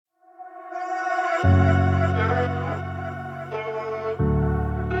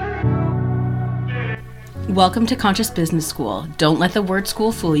Welcome to Conscious Business School. Don't let the word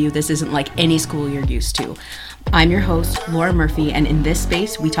school fool you. This isn't like any school you're used to. I'm your host, Laura Murphy, and in this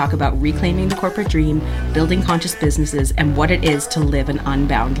space, we talk about reclaiming the corporate dream, building conscious businesses, and what it is to live an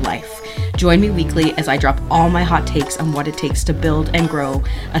unbound life. Join me weekly as I drop all my hot takes on what it takes to build and grow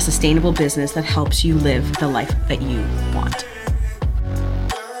a sustainable business that helps you live the life that you want.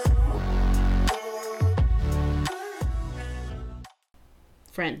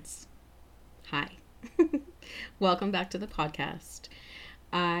 Friends, hi. Welcome back to the podcast.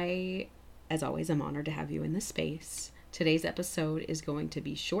 I, as always, am honored to have you in this space. Today's episode is going to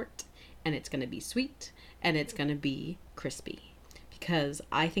be short, and it's going to be sweet, and it's going to be crispy, because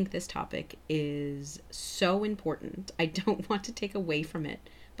I think this topic is so important. I don't want to take away from it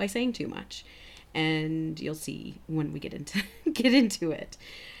by saying too much, and you'll see when we get into it.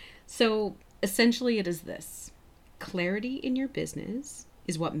 So essentially it is this: clarity in your business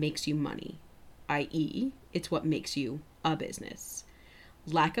is what makes you money, i.e., it's what makes you a business.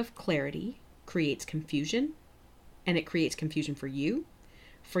 Lack of clarity creates confusion, and it creates confusion for you,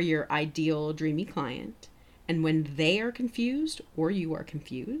 for your ideal dreamy client. And when they are confused or you are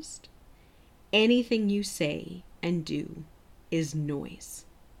confused, anything you say and do is noise.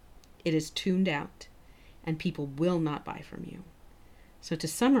 It is tuned out, and people will not buy from you. So to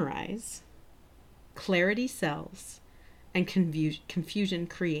summarize, clarity sells, and confusion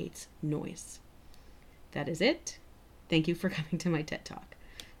creates noise. That is it. Thank you for coming to my TED Talk.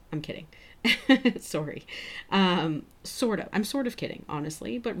 I'm kidding. Sorry. Sort of. I'm sort of kidding,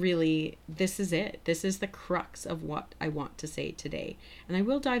 honestly, but really, this is it. This is the crux of what I want to say today. And I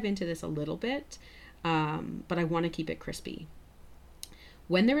will dive into this a little bit, but I want to keep it crispy.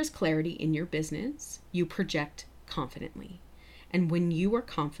 When there is clarity in your business, you project confidently. And when you are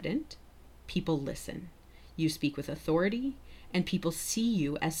confident, people listen. You speak with authority, and people see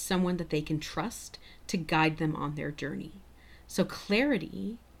you as someone that they can trust to guide them on their journey. So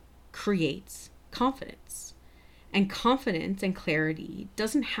clarity creates confidence. And confidence and clarity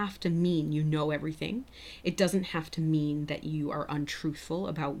doesn't have to mean you know everything. It doesn't have to mean that you are untruthful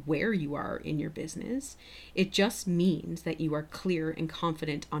about where you are in your business. It just means that you are clear and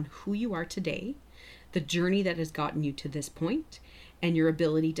confident on who you are today, the journey that has gotten you to this point, and your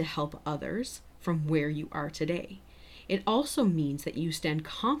ability to help others from where you are today. It also means that you stand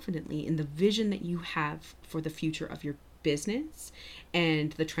confidently in the vision that you have for the future of your business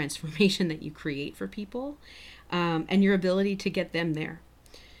and the transformation that you create for people, and your ability to get them there.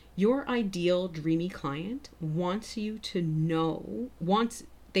 Your ideal dreamy client wants you to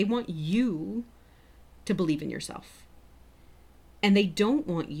they want you to believe in yourself. And they don't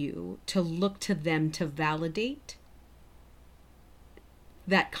want you to look to them to validate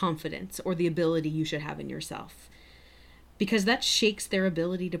that confidence or the ability you should have in yourself, because that shakes their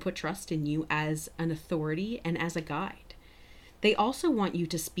ability to put trust in you as an authority and as a guide. They also want you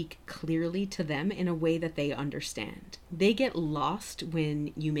to speak clearly to them in a way that they understand. They get lost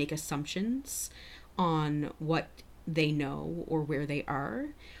when you make assumptions on what they know or where they are,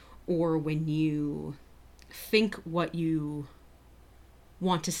 or when you think what you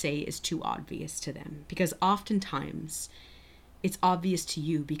want to say is too obvious to them, because oftentimes it's obvious to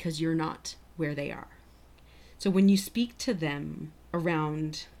you because you're not where they are. So when you speak to them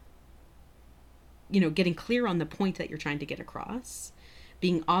around, getting clear on the point that you're trying to get across,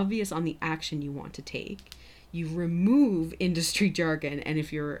 being obvious on the action you want to take, you remove industry jargon. And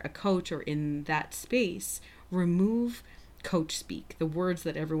if you're a coach or in that space, remove coach speak, the words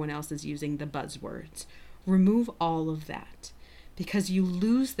that everyone else is using, the buzzwords. Remove all of that, because you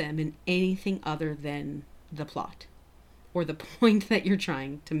lose them in anything other than the plot or the point that you're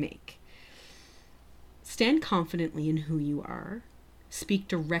trying to make. Stand confidently in who you are. Speak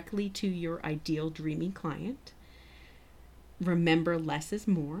directly to your ideal dreamy client. Remember, less is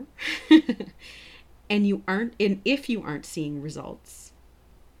more. And if you aren't seeing results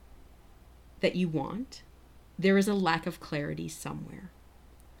that you want, there is a lack of clarity somewhere.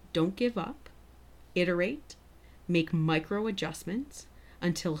 Don't give up. Iterate. Make micro adjustments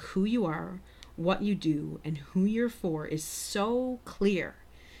until who you are, what you do, and who you're for is so clear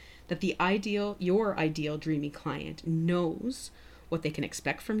that your ideal dreamy client knows what they can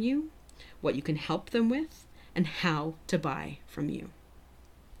expect from you, what you can help them with, and how to buy from you.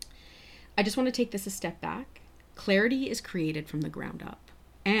 I just want to take this a step back. Clarity is created from the ground up,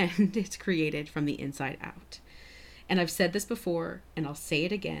 and it's created from the inside out. And I've said this before, and I'll say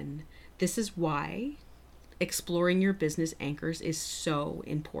it again. This is why exploring your business anchors is so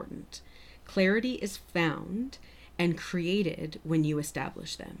important. Clarity is found and created when you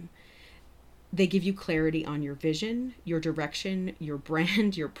establish them. They give you clarity on your vision, your direction, your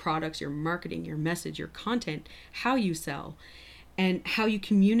brand, your products, your marketing, your message, your content, how you sell, and how you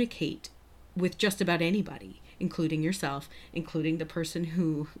communicate with just about anybody, including yourself, including the person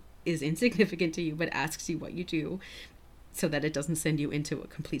who is insignificant to you but asks you what you do, so that it doesn't send you into a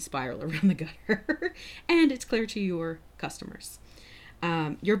complete spiral around the gutter. And it's clear to your customers.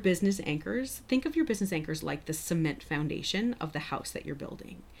 Your business anchors, think of your business anchors like the cement foundation of the house that you're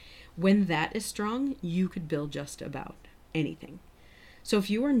building. When that is strong, you could build just about anything. So if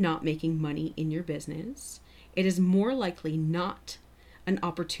you are not making money in your business, it is more likely not an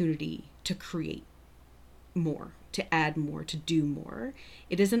opportunity to create more, to add more, to do more.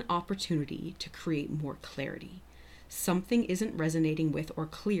 It is an opportunity to create more clarity. Something isn't resonating with or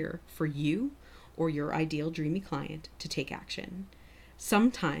clear for you or your ideal dreamy client to take action.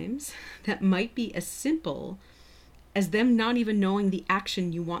 Sometimes that might be as simple as them not even knowing the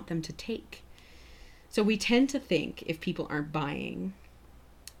action you want them to take. So we tend to think, if people aren't buying,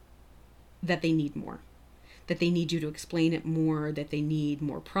 that they need more, that they need you to explain it more, that they need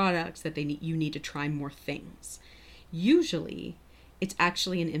more products, that you need to try more things. Usually, it's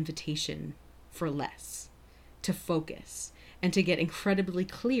actually an invitation for less, to focus, and to get incredibly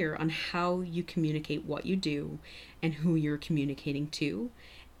clear on how you communicate what you do and who you're communicating to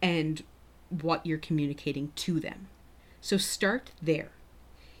and what you're communicating to them. So start there.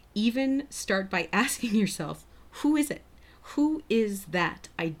 Even start by asking yourself, who is it? Who is that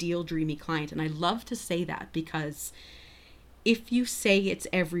ideal dreamy client? And I love to say that, because if you say it's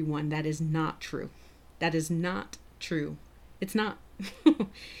everyone, that is not true. That is not true. It's not.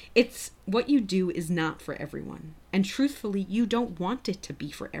 It's what you do is not for everyone. And truthfully, you don't want it to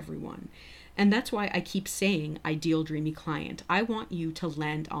be for everyone. And that's why I keep saying ideal dreamy client. I want you to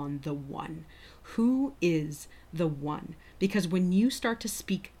land on the one. Who is the one? Because when you start to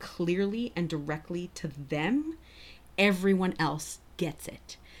speak clearly and directly to them, everyone else gets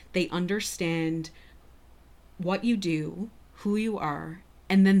it. They understand what you do, who you are,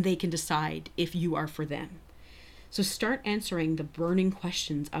 and then they can decide if you are for them. So start answering the burning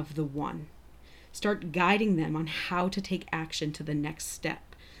questions of the one. Start guiding them on how to take action to the next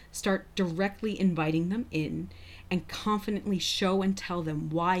step. Start directly inviting them in and confidently show and tell them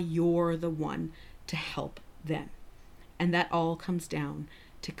why you're the one to help them. And that all comes down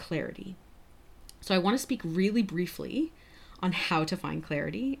to clarity. So I want to speak really briefly on how to find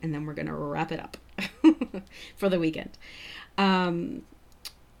clarity, and then we're going to wrap it up for the weekend.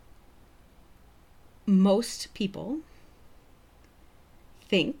 Most people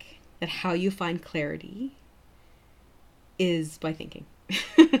think that how you find clarity is by thinking.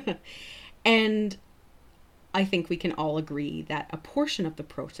 And I think we can all agree that a portion of the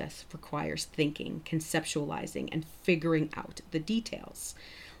process requires thinking, conceptualizing, and figuring out the details,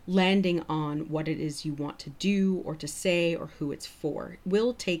 landing on what it is you want to do or to say or who it's for. It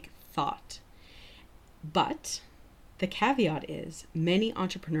will take thought. But the caveat is many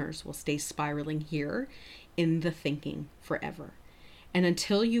entrepreneurs will stay spiraling here in the thinking forever. And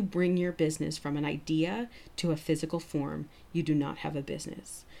until you bring your business from an idea to a physical form, you do not have a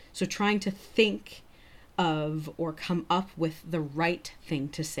business. So trying to think of or come up with the right thing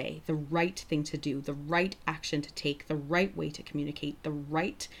to say, the right thing to do, the right action to take, the right way to communicate, the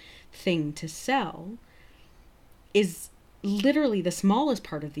right thing to sell is literally the smallest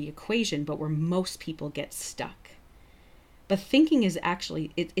part of the equation, but where most people get stuck. But thinking is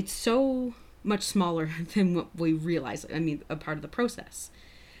actually, it's so much smaller than what we realize. I mean, a part of the process.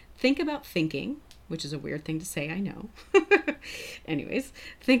 Think about thinking, which is a weird thing to say, I know. Anyways,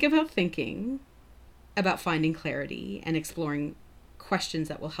 think about thinking about finding clarity and exploring questions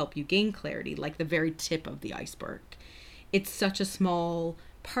that will help you gain clarity, like the very tip of the iceberg. It's such a small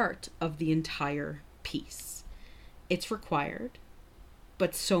part of the entire piece. It's required,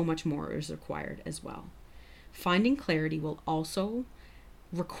 but so much more is required as well. Finding clarity will also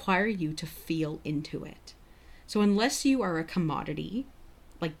require you to feel into it. So unless you are a commodity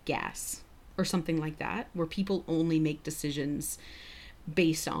like gas or something like that, where people only make decisions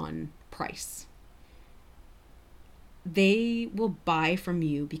based on price, they will buy from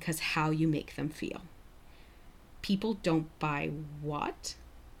you because how you make them feel. People don't buy what?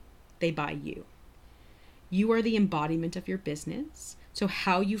 They buy you. You are the embodiment of your business. So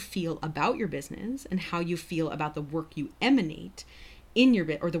how you feel about your business and how you feel about the work you emanate in your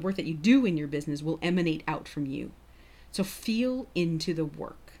or the work that you do in your business will emanate out from you. So feel into the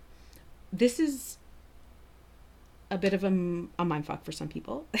work. This is a bit of a mindfuck for some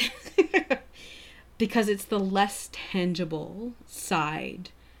people because it's the less tangible side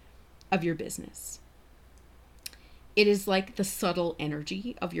of your business. It is like the subtle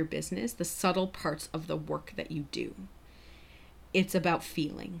energy of your business, the subtle parts of the work that you do. It's about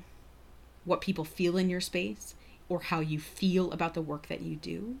feeling, what people feel in your space, or how you feel about the work that you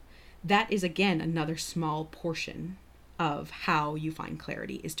do. That is, again, another small portion of how you find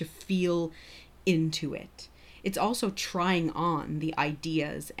clarity, is to feel into it. It's also trying on the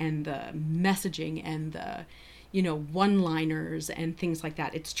ideas and the messaging and the, one-liners and things like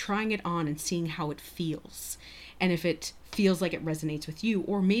that. It's trying it on and seeing how it feels. And if it feels like it resonates with you,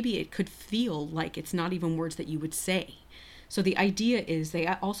 or maybe it could feel like it's not even words that you would say. So the idea is they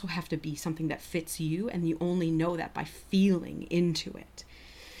also have to be something that fits you, and you only know that by feeling into it.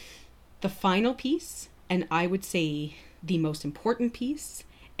 The final piece, and I would say the most important piece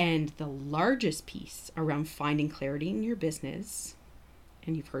and the largest piece around finding clarity in your business,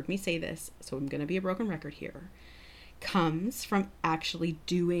 and you've heard me say this, so I'm going to be a broken record here, comes from actually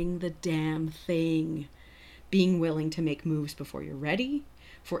doing the damn thing. Being willing to make moves before you're ready,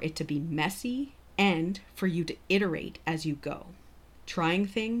 for it to be messy, and for you to iterate as you go. Trying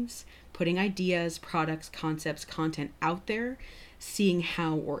things, putting ideas, products, concepts, content out there, seeing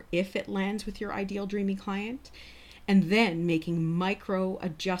how or if it lands with your ideal dreamy client, and then making micro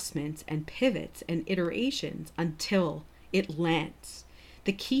adjustments and pivots and iterations until it lands.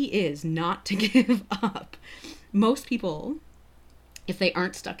 The key is not to give up. Most people, if they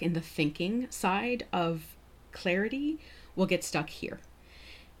aren't stuck in the thinking side of clarity, will get stuck here.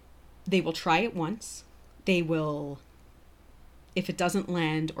 They will try it once. They will, if it doesn't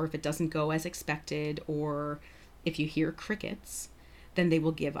land, or if it doesn't go as expected, or if you hear crickets, then they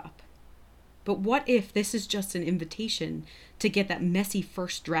will give up. But what if this is just an invitation to get that messy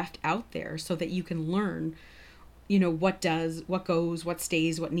first draft out there so that you can learn, what does, what goes, what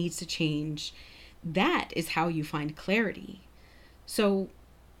stays, what needs to change. That is how you find clarity. So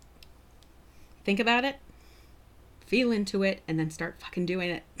think about it, feel into it, and then start fucking doing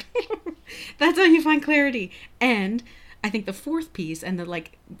it. That's how you find clarity. And I think the fourth piece, and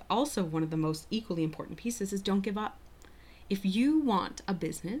also one of the most equally important pieces, is don't give up. If you want a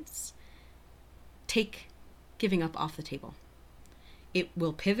business, take giving up off the table. It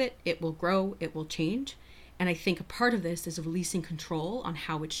will pivot, it will grow, it will change. And I think a part of this is releasing control on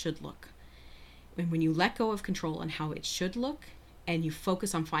how it should look. And when you let go of control on how it should look, and you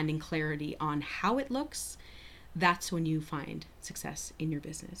focus on finding clarity on how it looks, that's when you find success in your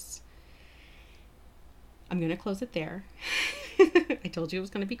business. I'm going to close it there. I told you it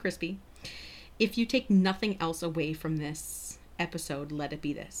was going to be crispy. If you take nothing else away from this episode, let it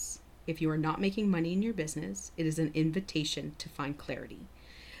be this. If you are not making money in your business, it is an invitation to find clarity.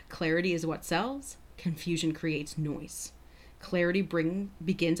 Clarity is what sells. Confusion creates noise. Clarity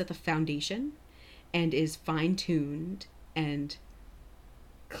begins at the foundation and is fine-tuned and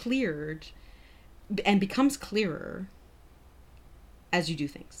cleared and becomes clearer as you do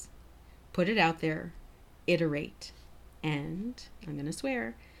things. Put it out there, iterate, and I'm going to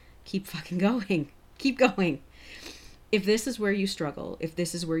swear, keep fucking going. Keep going. If this is where you struggle, if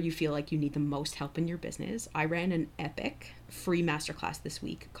this is where you feel like you need the most help in your business, I ran an epic free masterclass this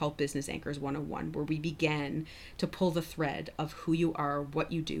week called Business Anchors 101, where we began to pull the thread of who you are,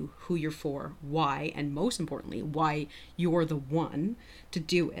 what you do, who you're for, why, and most importantly, why you're the one to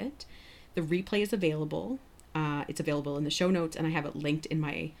do it. The replay is available. It's available in the show notes, and I have it linked in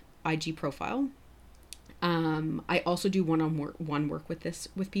my IG profile. I also do one-on-one work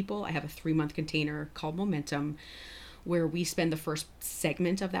with people. I have a 3-month container called Momentum, where we spend the first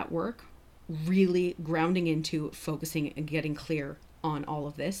segment of that work really grounding into focusing and getting clear on all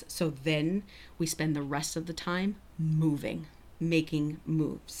of this. So then we spend the rest of the time moving, making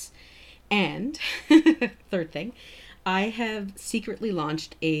moves. And third thing, I have secretly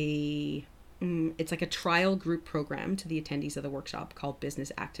launched it's like a trial group program to the attendees of the workshop called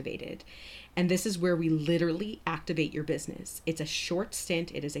Business Activated. And this is where we literally activate your business. It's a short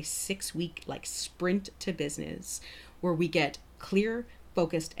stint. It is a 6-week sprint to business where we get clear,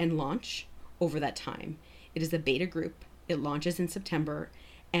 focused, and launch over that time. It is a beta group. It launches in September,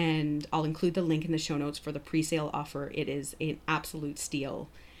 and I'll include the link in the show notes for the pre-sale offer. It is an absolute steal.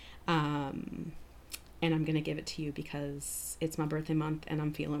 And I'm going to give it to you because it's my birthday month and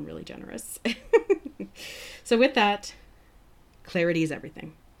I'm feeling really generous. So with that, clarity is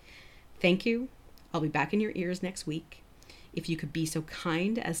everything. Thank you. I'll be back in your ears next week. If you could be so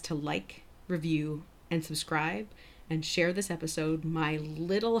kind as to like, review, and subscribe, and share this episode, my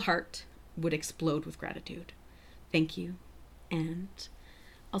little heart would explode with gratitude. Thank you, and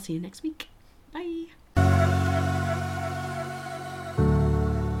I'll see you next week. Bye.